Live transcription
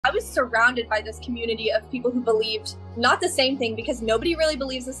I was surrounded by this community of people who believed not the same thing, because nobody really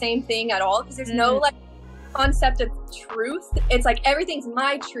believes the same thing at all, because there's no like concept of truth. It's like everything's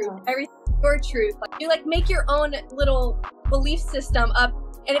my truth, everything's your truth. Like you like make your own little belief system up,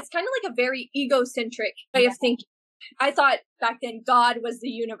 and it's kind of like a very egocentric way of thinking. I thought back then God was the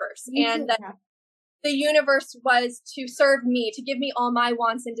universe, and that the universe was to serve me, to give me all my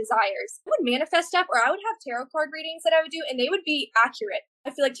wants and desires. I would manifest stuff, or I would have tarot card readings that I would do, and they would be accurate. I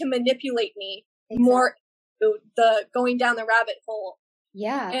feel like to manipulate me more, the going down the rabbit hole.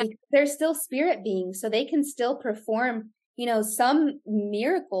 Yeah, because they're still spirit beings, so they can still perform, you know, some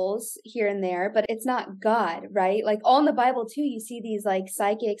miracles here and there, but it's not God, right? Like all in the Bible too, you see these like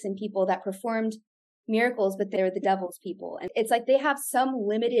psychics and people that performed miracles, but they're the devil's people. And it's like they have some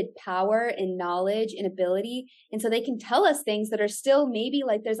limited power and knowledge and ability. And so they can tell us things that are still maybe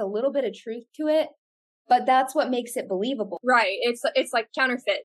like there's a little bit of truth to it, but that's what makes it believable. Right. It's like counterfeit.